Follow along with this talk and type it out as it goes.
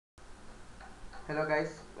Hello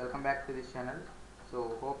guys, welcome back to this channel.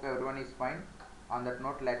 So hope everyone is fine. On that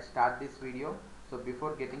note, let's start this video. So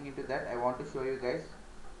before getting into that, I want to show you guys.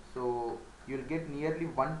 So you'll get nearly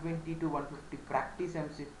 120 to 150 practice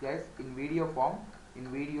MCs guys in video form, in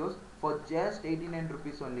videos for just 89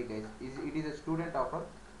 rupees only guys. It is a student offer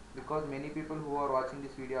because many people who are watching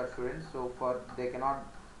this video are students. So for they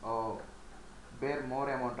cannot uh, bear more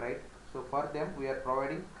amount, right? So for them we are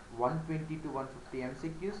providing 120 to 150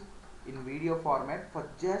 MCQs in video format for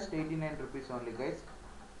just 89 rupees only guys.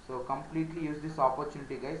 So completely use this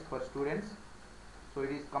opportunity guys for students. So it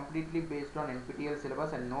is completely based on NPTEL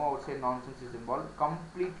syllabus and no outside nonsense is involved.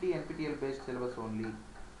 Completely NPTEL based syllabus only,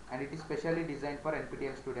 and it is specially designed for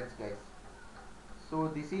NPTEL students guys. So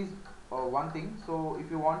this is one thing. So if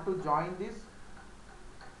you want to join this,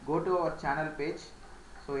 go to our channel page.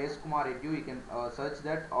 So S Kumar Edu, you can search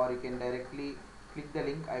that, or you can directly click the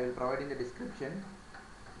link I will provide in the description,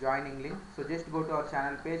 joining link. So just go to our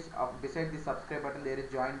channel page. Beside the subscribe button there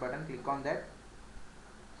is join button, click on that.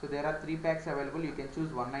 So there are 3 packs available. You can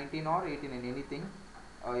choose 119 or 18 in anything,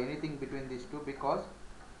 anything between these two, because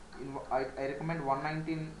I recommend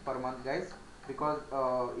 119 per month guys, because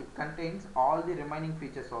it contains all the remaining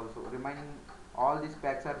features also. Remaining all these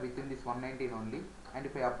packs are within this 119 only, and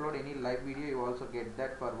if I upload any live video you also get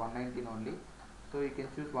that for 119 only. So you can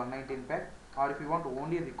choose 119 pack, or if you want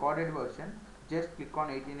only recorded version, just click on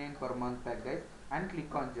 89 per month pack guys and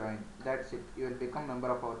click on join. That's it, you will become member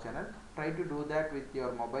of our channel. Try to do that with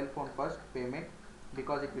your mobile phone first payment,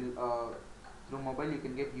 because it will through mobile you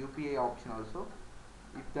can get UPI option also.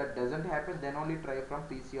 If that doesn't happen, then only try from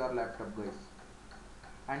PC or laptop guys.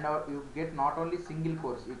 And you get not only single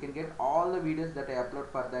course, you can get all the videos that I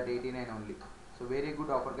upload for that 89 only. So very good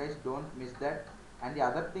offer guys, don't miss that. And the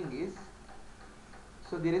other thing is,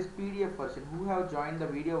 so there is PDF version. Who have joined the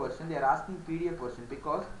video version, they are asking PDF version,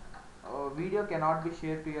 because video cannot be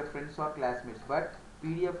shared to your friends or classmates, but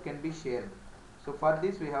PDF can be shared. So for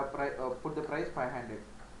this we have put the price 500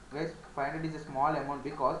 guys. 500 is a small amount,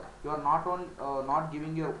 because you are not only not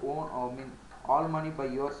giving your own all money by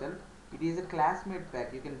yourself. It is a classmate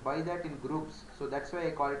pack, you can buy that in groups, so that's why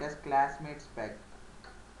I call it as classmates pack.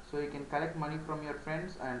 So you can collect money from your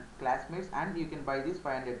friends and classmates, and you can buy this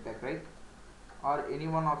 500 pack, right? Or any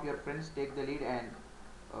one of your friends take the lead and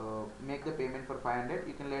make the payment for 500.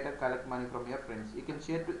 You can later collect money from your friends. You can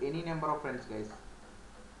share to any number of friends guys.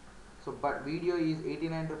 So but video is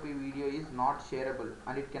 89 rupee, video is not shareable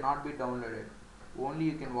and it cannot be downloaded. Only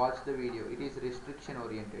you can watch the video, it is restriction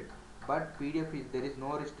oriented. But PDF is, there is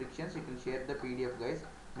no restrictions, you can share the PDF guys.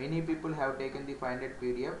 Many people have taken the 500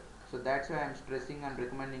 PDF, so that's why I am stressing and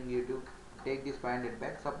recommending you to take this 500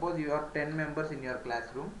 pack. Suppose you have 10 members in your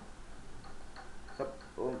classroom.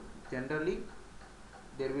 So generally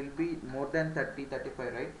there will be more than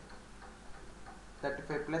 30-35, right?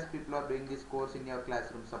 35 plus people are doing this course in your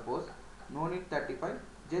classroom. Suppose no need 35,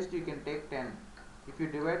 just you can take 10. If you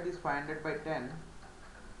divide this 500 by 10,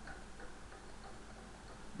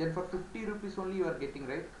 then for 50 rupees only you are getting,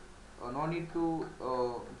 right? No need to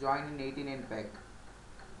join in 89 pack.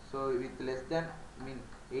 So with less than,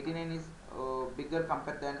 89 is bigger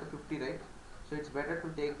compared than to 50, right? So it's better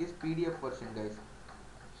to take this PDF version guys.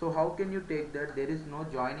 So how can you take that? There is no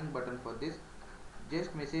joining button for this.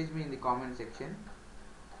 Just message me in the comment section.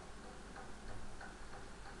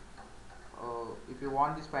 If you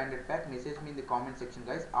want this 500 pack, message me in the comment section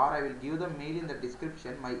guys, or I will give the mail in the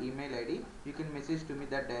description, my email ID. You can message to me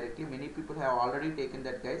that directly. Many people have already taken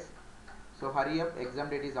that guys. So hurry up, exam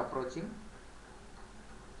date is approaching.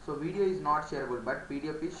 So video is not shareable, but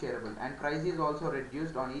PDF is shareable, and price is also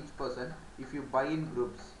reduced on each person if you buy in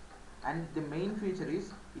groups. And the main feature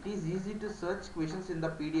is, it is easy to search questions in the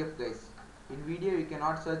PDF guys. In video you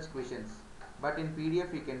cannot search questions, but in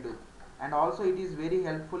PDF you can do. And also it is very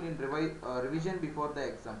helpful in revision before the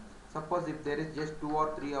exam. Suppose if there is just 2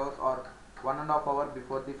 or 3 hours or 1.5 hour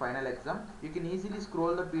before the final exam, you can easily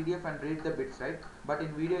scroll the PDF and read the bits, right? But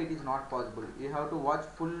in video it is not possible. You have to watch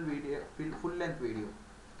full video, full length video,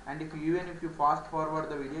 and even if you fast forward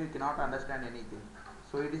the video, you cannot understand anything.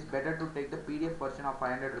 So it is better to take the PDF version of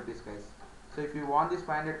 500 rupees guys. So if you want this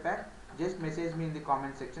 500 pack, just message me in the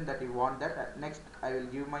comment section that you want that. Next I will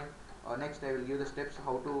give the steps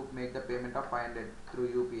how to make the payment of 500 through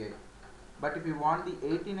UPI. But if you want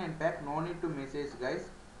the 89 pack, no need to message guys,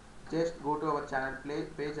 just go to our channel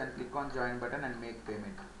page and click on join button and make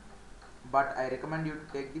payment. But I recommend you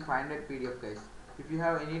to take the 500 PDF guys. If you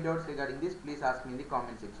have any doubts regarding this, please ask me in the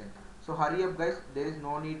comment section. So hurry up guys, there is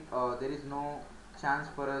no need, there is no chance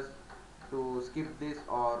for us to skip this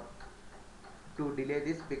or to delay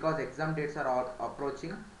this, because exam dates are all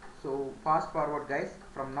approaching. So fast forward guys,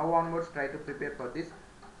 from now onwards try to prepare for this.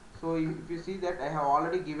 So if you see that I have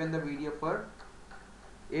already given the video for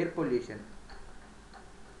air pollution.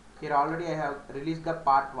 Here already I have released the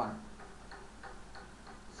part 1.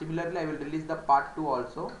 Similarly I will release the part 2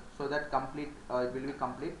 also, so that it will be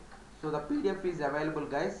complete. So the PDF is available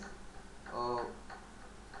guys. uh,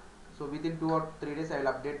 so within 2 or 3 days I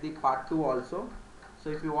will update the part 2 also. So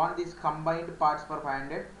if you want these combined parts for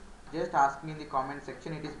 500, just ask me in the comment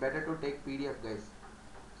section. It is better to take PDF guys.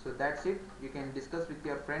 So that's it. You can discuss with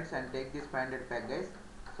your friends and take this 500 pack guys.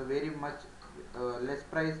 So very much less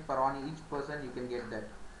price per on each person you can get that.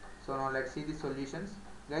 So now let's see the solutions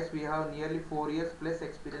guys. We have nearly 4 years plus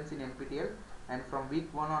experience in NPTEL, and from week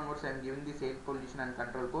 1 onwards I am giving this air pollution and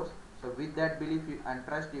control course. So with that belief and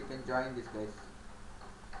trust you can join this guys.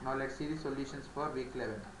 Now let's see the solutions for week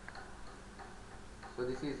 11. So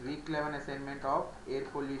this is week 11 assignment of air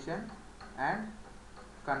pollution and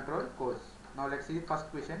control course. Now let's see the first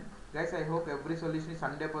question guys. I hope every solution is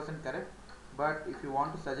 100% correct, but if you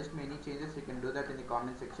want to suggest me any changes you can do that in the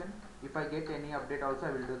comment section. If I get any update also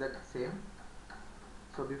I will do that same.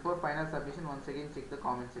 So before final submission, once again check the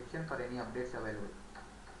comment section for any updates available.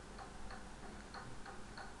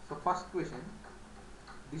 So first question,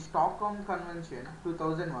 the Stockholm Convention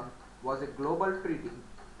 2001 was a global treaty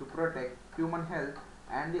to protect human health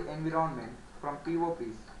and the environment from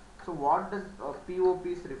POPs. So what does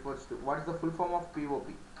POPs refers to? What is the full form of POP?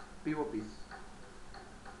 POPs.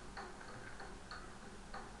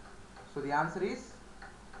 So the answer is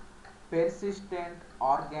persistent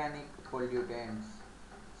organic pollutants.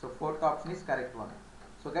 So fourth option is correct one.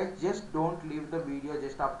 So guys, just don't leave the video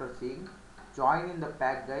just after seeing. Join in the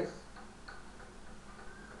pack guys.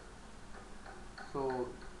 So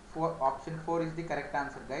option 4 is the correct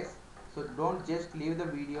answer guys. So don't just leave the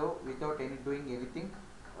video without doing anything.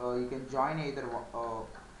 You can join either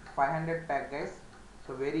 500 pack guys.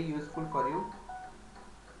 So very useful for you.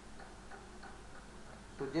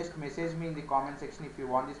 So just message me in the comment section if you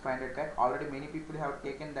want this 500 pack. Already many people have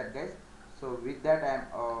taken that guys. So with that I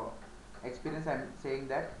am experience I am saying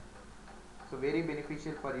that. So very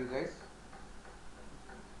beneficial for you guys.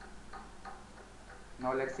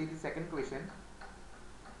 Now let's see the second question.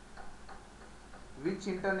 Which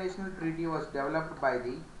international treaty was developed by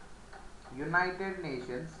the United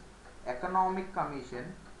Nations Economic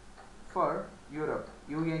Commission for Europe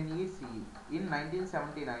 (UNECE) in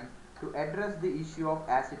 1979 to address the issue of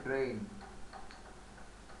acid rain?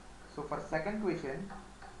 So for second question,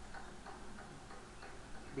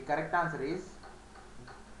 the correct answer is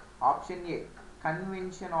option A,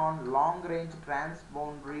 Convention on Long Range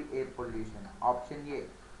Transboundary Air Pollution. Option A.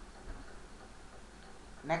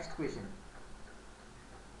 Next question.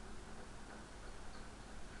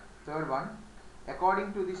 Third one,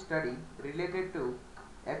 according to the study related to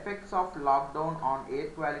effects of lockdown on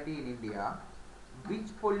air quality in India,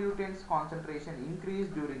 which pollutants concentration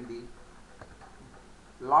increased during the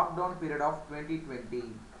lockdown period of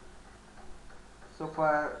 2020? So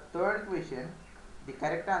for third question, the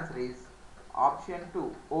correct answer is option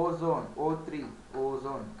 2, ozone, O3,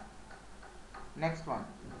 ozone. Next one,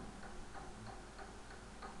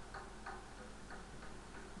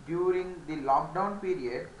 during the lockdown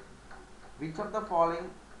period, which of the following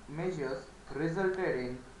measures resulted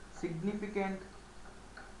in significant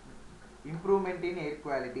improvement in air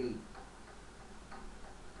quality?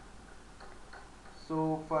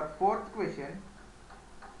 So for fourth question,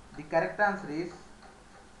 the correct answer is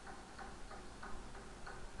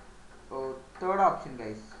third option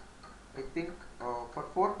guys. I think for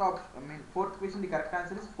fourth question the correct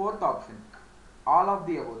answer is fourth option, all of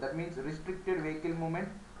the above. That means restricted vehicle movement,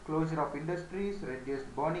 closure of industries,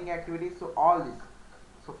 reduced burning activities. So all this.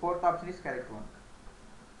 So fourth option is correct one.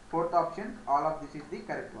 Fourth option, all of this is the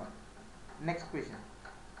correct one. Next question.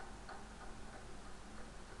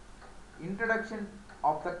 Introduction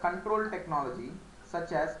of the control technology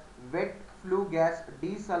such as wet flue gas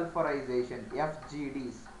desulfurization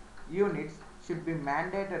 (FGDs) units should be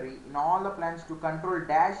mandatory in all the plants to control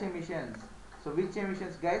dash emissions. So which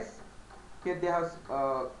emissions guys? Here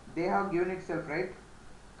they have given itself, right?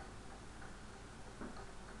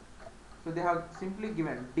 So they have simply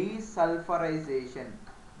given desulfurization.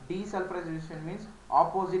 Desulfurization means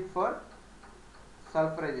opposite for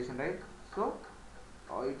sulfurization, right? So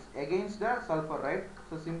it's against the sulfur, right?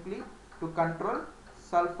 So simply to control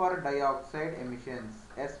sulfur dioxide emissions,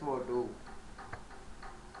 SO2.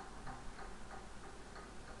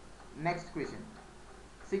 Next question,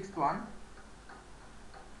 sixth one.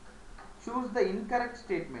 Choose the incorrect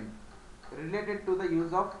statement related to the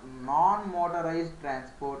use of non-motorized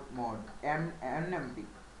transport mode (NMT)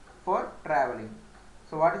 for traveling.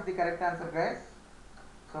 So what is the correct answer, guys?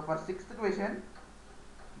 So for sixth question,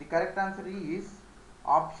 the correct answer is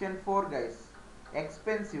option 4, guys.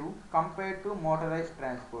 Expensive compared to motorized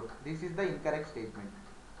transport. This is the incorrect statement.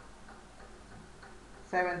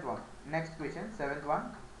 Seventh one. Next question, seventh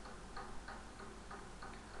one.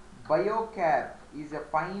 Biocare is a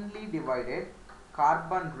finely divided,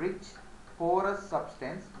 carbon-rich, porous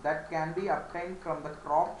substance that can be obtained from the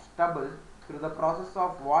crop stubble through the process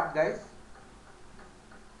of what, guys?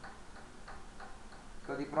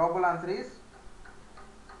 So the probable answer is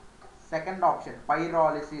second option,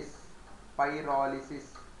 pyrolysis. Pyrolysis.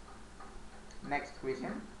 Next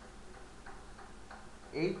question.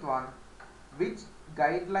 Eighth one. Which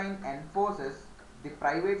guideline enforces the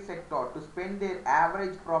private sector to spend their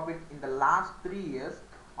average profit in the last 3 years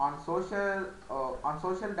on social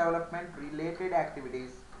development related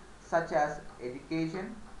activities such as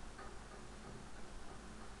education,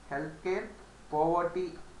 healthcare,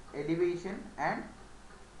 poverty alleviation, and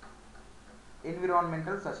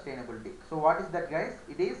environmental sustainability? So what is that, guys?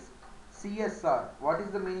 It is CSR. What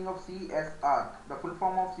is the meaning of CSR? The full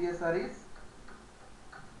form of CSR is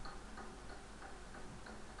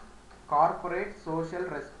corporate social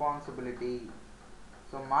responsibility.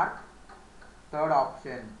 So mark third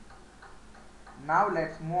option. Now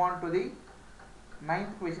let's move on to the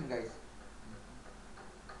ninth question, guys.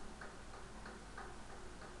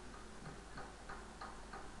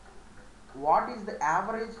 What is the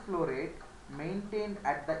average flow rate maintained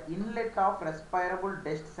at the inlet of respirable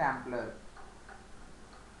dust sampler?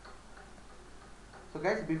 So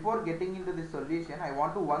guys, before getting into the solution, I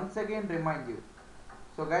want to once again remind you.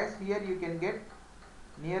 So guys, here you can get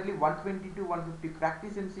nearly 120 to 150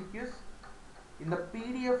 practice MCQs in the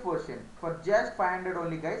PDF version for just 500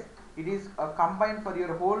 only, guys. It is combined for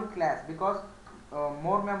your whole class, because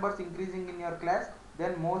more members increasing in your class,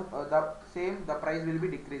 then more the price will be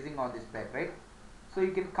decreasing on this pack, right? So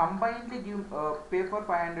you can combinedly give pay for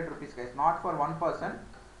 500 rupees, guys, not for one person.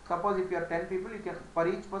 Suppose if you are 10 people, you can, for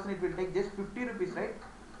each person it will take just 50 rupees, right?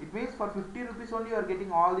 It means for 50 rupees only you are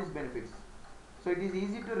getting all these benefits. So it is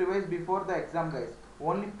easy to revise before the exam, guys.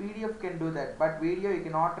 Only PDF can do that, but video you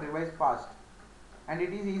cannot revise fast. And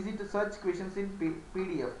it is easy to search questions in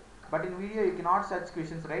PDF, but in video you cannot search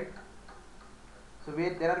questions, right? So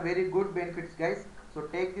there are very good benefits, guys. So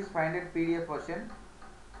take this 500 PDF version.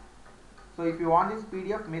 So if you want this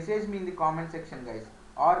PDF, message me in the comment section, guys,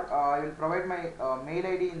 or I will provide my mail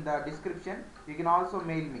ID in the description. You can also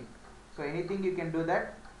mail me. So anything you can do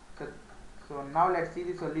that. So now let's see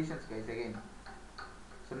the solutions, guys, again.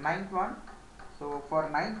 So ninth one. So for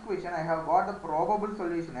ninth question, I have got the probable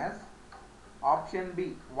solution as option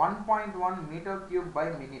B, 1.1 meter cube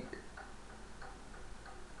by minute.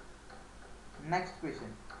 Next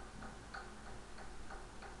question.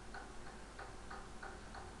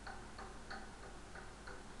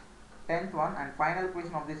 Tenth one and final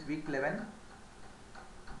question of this week 11.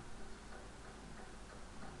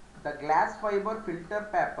 The glass fiber filter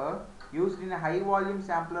paper used in a high volume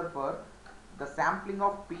sampler for the sampling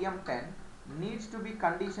of PM10 needs to be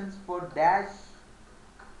conditions for dash.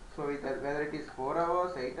 So whether it is 4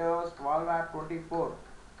 hours, 8 hours, 12 hours, 24.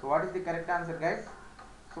 So what is the correct answer, guys?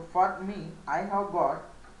 So for me, I have got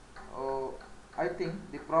I think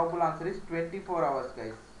the probable answer is 24 hours,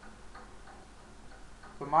 guys.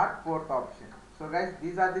 So mark fourth option. So guys,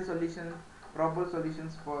 these are the solutions, probable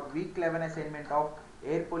solutions for week 11 assignment of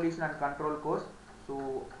air pollution and control course.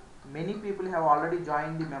 So many people have already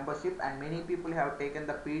joined the membership and many people have taken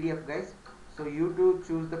the PDF, guys. So you do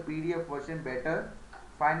choose the PDF version better,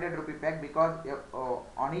 500 rupee pack, because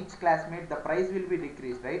on each classmate the price will be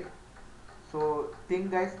decreased, right? So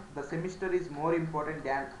think, guys, the semester is more important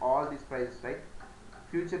than all these prices, right?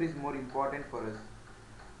 Future is more important for us.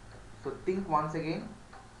 So think once again.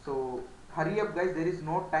 So hurry up, guys, there is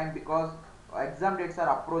no time, because exam dates are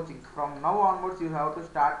approaching. From now onwards you have to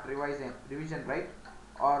start revision, right?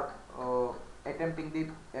 Or attempting the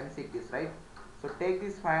MCQs, right? So take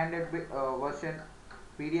this 500 version,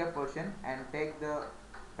 PDF version, and take the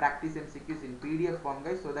practice MCQs in PDF form,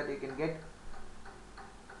 guys, so that you can get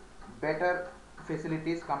better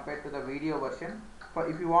facilities compared to the video version. For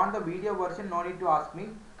if you want the video version, no need to ask me,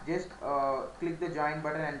 just click the join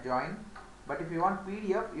button and join. But if you want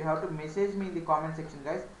PDF, you have to message me in the comment section,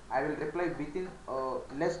 guys. I will reply within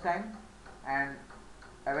less time and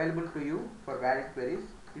available to you for valid queries.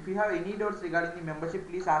 If you have any doubts regarding the membership,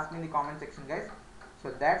 please ask me in the comment section, guys.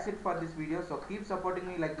 So that's it for this video. So keep supporting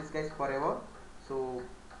me like this, guys, forever. So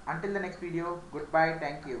until the next video, goodbye,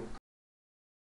 thank you.